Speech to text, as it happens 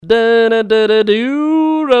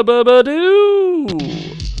Da-da-da-da-doo-da-ba-ba-doo.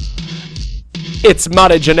 It's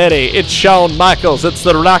Monty Jannetty, it's Shawn Michaels, it's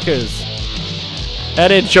the Rockers,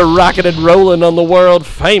 and it's your rockin' and rollin' on the world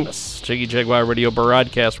famous Jiggy Jaguar Radio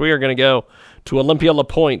broadcast. We are going to go to Olympia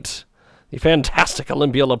Lepoint, the fantastic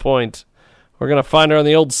Olympia Lepoint. We're going to find her on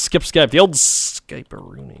the old Skype, the old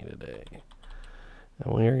Skype-a-rooney today.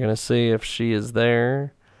 And we are going to see if she is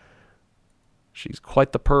there. She's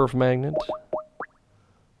quite the perv magnet.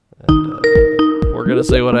 And we're going to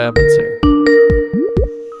see what happens here.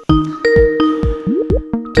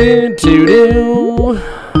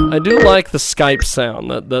 I do like the Skype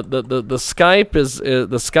sound. The Skype is the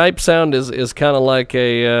Skype sound is kind of like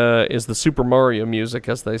is the Super Mario music,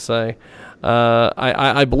 as they say.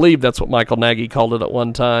 I believe that's what Michael Nagy called it at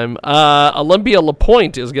one time. Olympia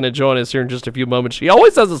Lepoint is going to join us here in just a few moments. She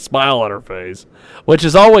always has a smile on her face, which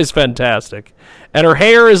is always fantastic, and her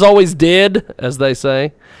hair is always did, as they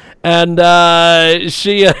say. And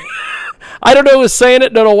she, I don't know who's saying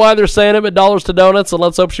it, don't know why they're saying it, but dollars to donuts, and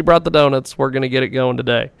let's hope she brought the donuts. We're going to get it going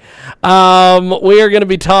today. We are going to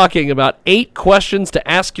be talking about 8 questions to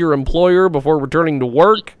ask your employer before returning to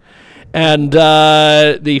work. And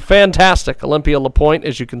the fantastic Olympia Lepoint,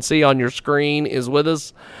 as you can see on your screen, is with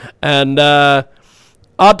us. And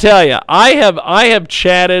I'll tell you, I have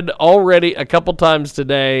chatted already a couple times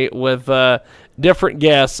today with different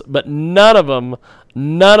guests, but none of them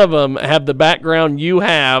have the background you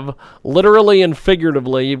have, literally and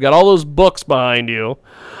figuratively. You've got all those books behind you.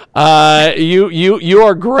 You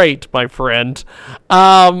are great, my friend.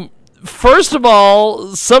 First of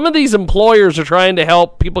all, some of these employers are trying to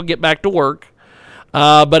help people get back to work,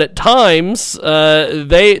 but at times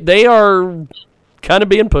they are kind of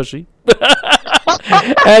being pushy,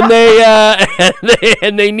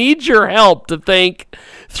 and they need your help to think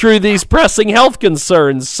through these pressing health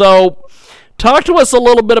concerns. So, talk to us a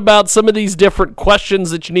little bit about some of these different questions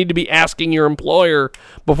that you need to be asking your employer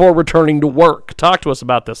before returning to work. Talk to us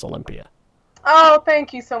about this, Olympia. Oh,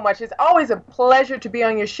 thank you so much. It's always a pleasure to be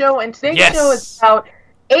on your show. And today's show is about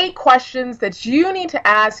 8 questions that you need to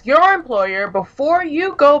ask your employer before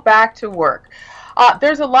you go back to work.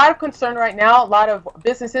 There's a lot of concern right now. A lot of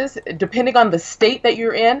businesses, depending on the state that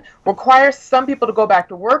you're in, require some people to go back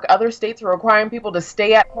to work. Other states are requiring people to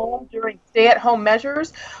stay at home during stay-at-home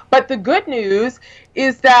measures. But the good news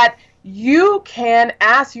is that you can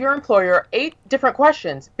ask your employer 8 different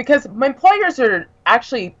questions, because employers are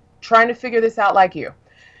actually trying to figure this out like you.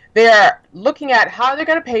 They're looking at how they're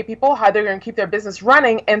going to pay people, how they're going to keep their business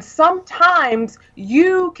running, and sometimes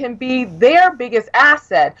you can be their biggest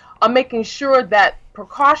asset on making sure that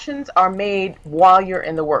precautions are made while you're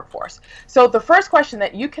in the workforce. So the first question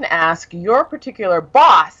that you can ask your particular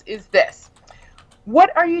boss is this: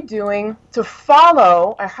 what are you doing to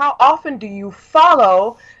follow, or how often do you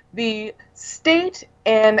follow the state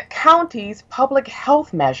and county's public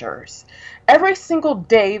health measures? Every single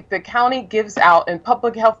day, the county gives out, in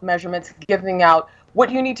public health measurements, giving out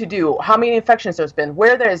what you need to do, how many infections there's been,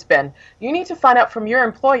 where there's been. You need to find out from your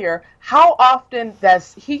employer how often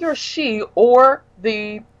does he or she or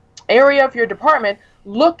the area of your department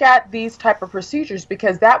look at these type of procedures,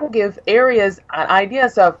 because that will give areas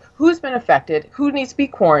ideas of who's been affected, who needs to be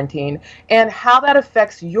quarantined, and how that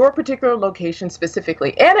affects your particular location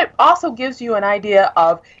specifically. And it also gives you an idea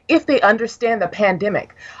of if they understand the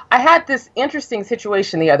pandemic. I had this interesting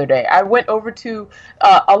situation the other day. I went over to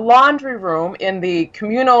a laundry room in the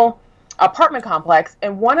communal apartment complex,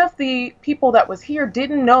 and one of the people that was here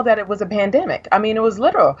didn't know that it was a pandemic. I mean, it was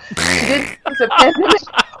literal. She didn't know it was a pandemic.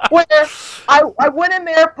 Where I went in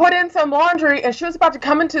there, put in some laundry, and she was about to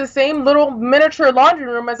come into the same little miniature laundry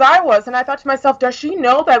room as I was. And I thought to myself, does she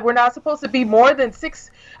know that we're not supposed to be more than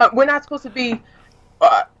 6, we're not supposed to be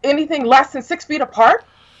anything less than 6 feet apart?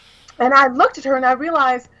 And I looked at her and I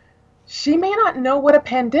realized she may not know what a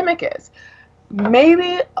pandemic is.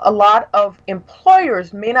 Maybe a lot of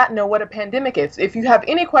employers may not know what a pandemic is. If you have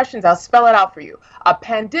any questions, I'll spell it out for you. A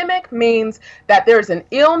pandemic means that there's an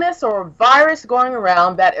illness or a virus going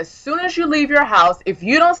around that as soon as you leave your house, if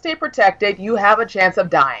you don't stay protected, you have a chance of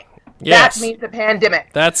dying. Yes. That means a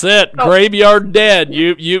pandemic. That's it. So, graveyard dead.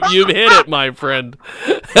 You've hit it, my friend.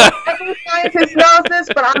 Every scientist knows this,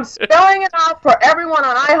 but I'm spelling it out for everyone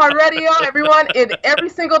on iHeartRadio, everyone in every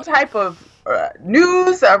single type of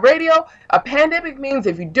news, radio. A pandemic means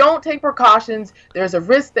if you don't take precautions, there's a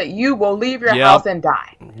risk that you will leave your house and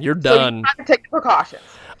die. You're done. So you have to take precautions.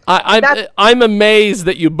 I'm amazed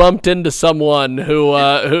that you bumped into someone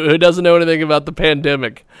who doesn't know anything about the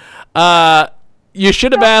pandemic. You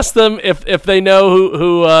should have asked them if they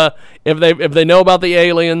know if they know about the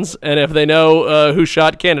aliens and if they know who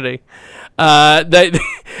shot Kennedy. They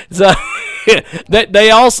so, they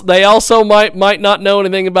also might not know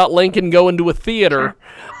anything about Lincoln going to a theater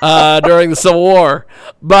during the Civil War,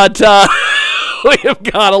 but we have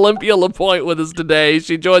got Olympia Lepoint with us today.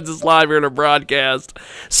 She joins us live here in our broadcast.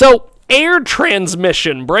 So, air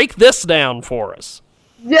transmission, break this down for us.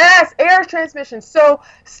 Yes, air transmission. So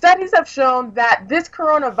studies have shown that this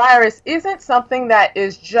coronavirus isn't something that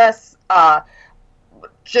is just out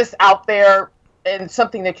there and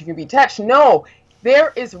something that can be touched. No,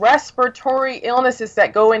 there is respiratory illnesses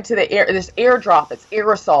that go into the air. There's airdrop. It's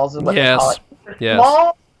aerosols is what they call it. Yes.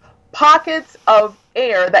 Small pockets of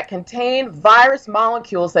air that contain virus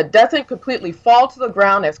molecules that doesn't completely fall to the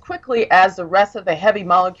ground as quickly as the rest of the heavy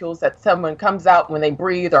molecules that someone comes out when they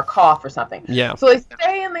breathe or cough or something. Yeah. So they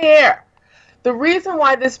stay in the air. The reason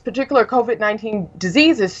why this particular COVID-19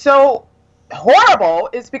 disease is so horrible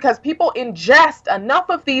is because people ingest enough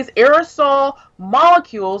of these aerosol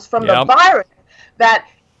molecules from the virus that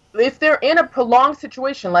if they're in a prolonged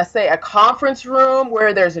situation, let's say a conference room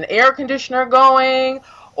where there's an air conditioner going,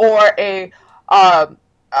 or a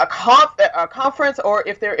conference, or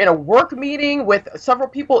if they're in a work meeting with several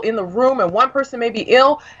people in the room and one person may be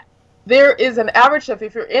ill, there is an average of,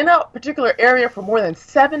 if you're in a particular area for more than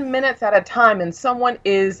 7 minutes at a time and someone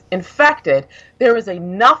is infected, there is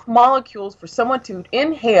enough molecules for someone to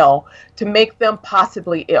inhale to make them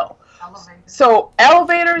possibly ill. So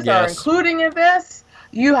elevators are including in this.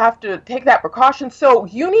 You have to take that precaution. So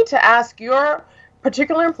you need to ask your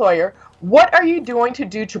particular employer, what are you doing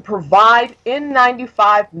to provide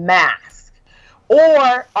N95 masks?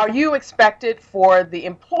 Or are you expected for the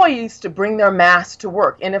employees to bring their masks to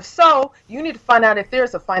work? And if so, you need to find out if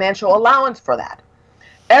there's a financial allowance for that.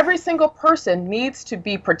 Every single person needs to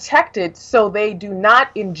be protected so they do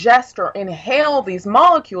not ingest or inhale these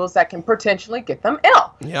molecules that can potentially get them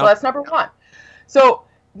ill. Yep. So that's number one. So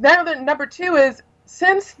now number two is,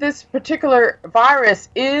 since this particular virus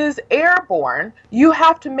is airborne, you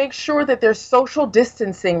have to make sure that there's social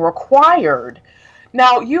distancing required.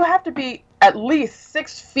 Now, you have to be at least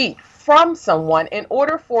 6 feet from someone in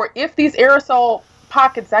order for, if these aerosol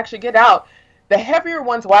pockets actually get out, the heavier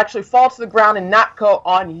ones will actually fall to the ground and not go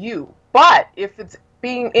on you. But if it's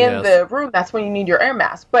being in the room, that's when you need your air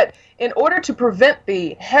mask. But in order to prevent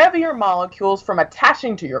the heavier molecules from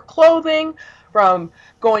attaching to your clothing, from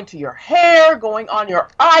going to your hair, going on your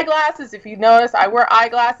eyeglasses. If you notice, I wear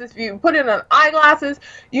eyeglasses. If you put it on eyeglasses,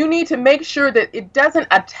 you need to make sure that it doesn't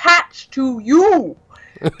attach to you.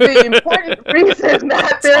 The important reason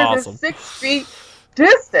that there's a 6 feet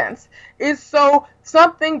distance is so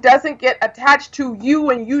something doesn't get attached to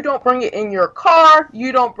you and you don't bring it in your car,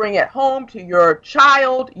 you don't bring it home to your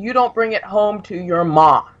child, you don't bring it home to your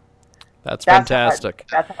mom. That's fantastic.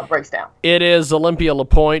 That's how it breaks down. It is Olympia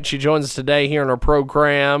Lepoint. She joins us today here in our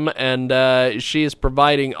program, and she is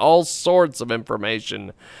providing all sorts of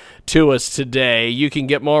information to us today. You can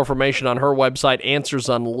get more information on her website, Answers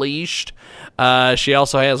Unleashed. She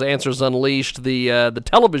also has Answers Unleashed, the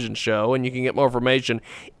television show, and you can get more information,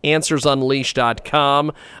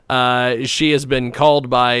 AnswersUnleashed.com. She has been called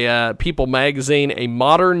by People Magazine a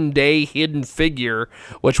modern-day hidden figure,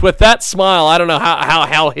 which with that smile, I don't know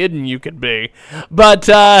how hidden you could be. But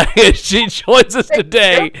she joins us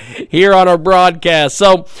today here on our broadcast.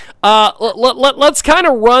 So let's kind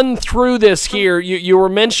of run through this here. You were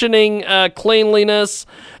mentioning cleanliness.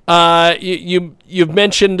 You've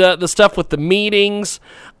mentioned the stuff with the meetings.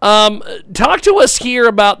 Talk to us here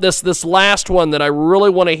about this last one that I really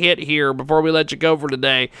want to hit here before we let you go for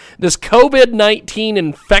today. This COVID-19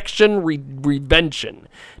 infection prevention.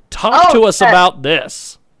 Talk to us about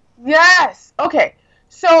this. Yes. Okay.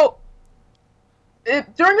 So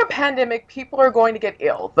during a pandemic, people are going to get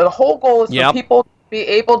ill. The whole goal is for people to be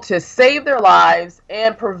able to save their lives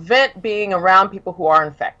and prevent being around people who are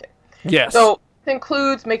infected. Yes. So this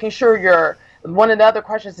includes making sure one of the other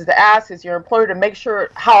questions to ask is your employer to make sure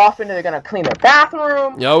how often are they going to clean their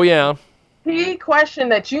bathroom. Oh, yeah. The key question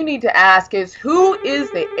that you need to ask is, who is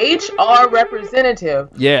the HR representative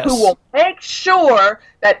who will make sure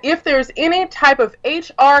that if there's any type of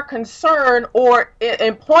HR concern or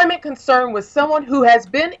employment concern with someone who has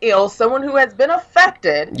been ill, someone who has been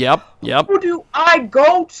affected, who do I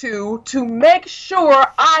go to make sure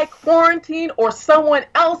I quarantine or someone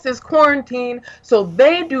else is quarantined so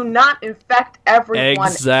they do not infect everyone?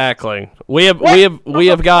 Exactly. We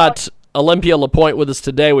have got Olympia Lepoint with us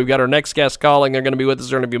today. We've got our next guest calling. They're going to be with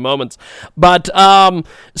us in a few moments. But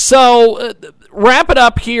so wrap it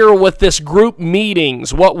up here with this group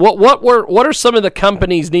meetings. What are some of the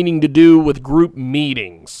companies needing to do with group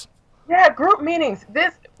meetings? Yeah, group meetings.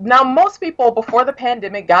 Now most people before the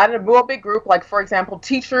pandemic got in a real big group, like for example,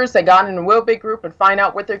 teachers, they got in a real big group and find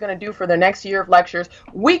out what they're going to do for their next year of lectures.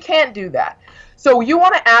 We can't do that. So you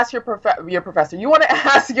want to ask your professor, you want to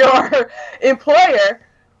ask your employer,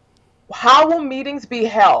 how will meetings be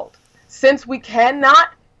held? Since we cannot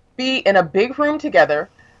be in a big room together,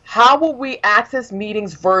 how will we access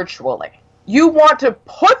meetings virtually? You want to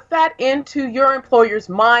put that into your employer's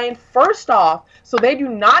mind first off, so they do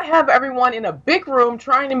not have everyone in a big room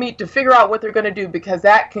trying to meet to figure out what they're going to do, because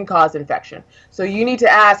that can cause infection. So you need to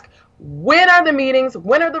ask, when are the meetings?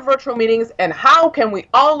 When are the virtual meetings? And how can we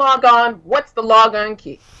all log on? What's the log-on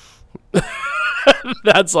key?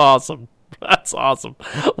 That's awesome. That's awesome.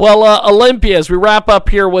 Well, Olympia, as we wrap up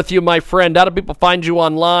here with you, my friend, how do people find you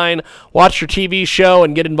online, watch your TV show,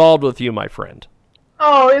 and get involved with you, my friend?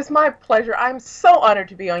 Oh, it's my pleasure. I'm so honored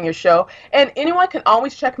to be on your show. And anyone can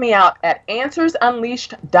always check me out at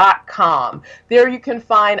AnswersUnleashed.com. There you can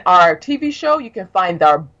find our TV show. You can find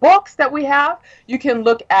our books that we have. You can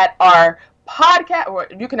look at our podcast, or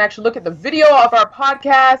you can actually look at the video of our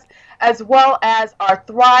podcast, as well as our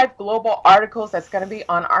Thrive Global articles that's going to be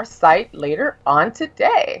on our site later on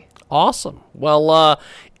today. Awesome. Well,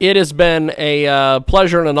 it has been a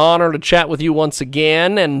pleasure and an honor to chat with you once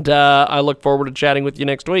again, and I look forward to chatting with you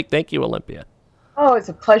next week. Thank you, Olympia. Oh, it's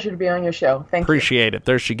a pleasure to be on your show. Thank you. Appreciate it.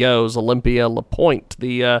 There she goes, Olympia Lepoint,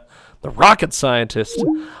 the rocket scientist.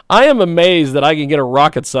 I am amazed that I can get a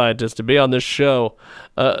rocket scientist to be on this show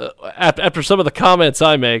after some of the comments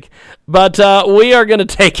I make. But we are going to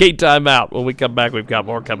take a time out. When we come back, we've got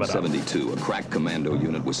more coming up. 72, a crack commando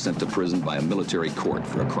unit was sent to prison by a military court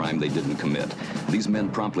for a crime they didn't commit. These men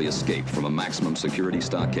promptly escaped from a maximum security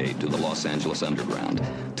stockade to the Los Angeles underground.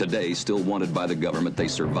 Today, still wanted by the government, they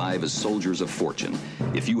survive as soldiers of fortune.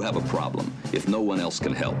 If you have a problem, if no one else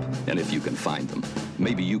can help, and if you can find them,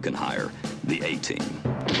 maybe you can hire the A-Team.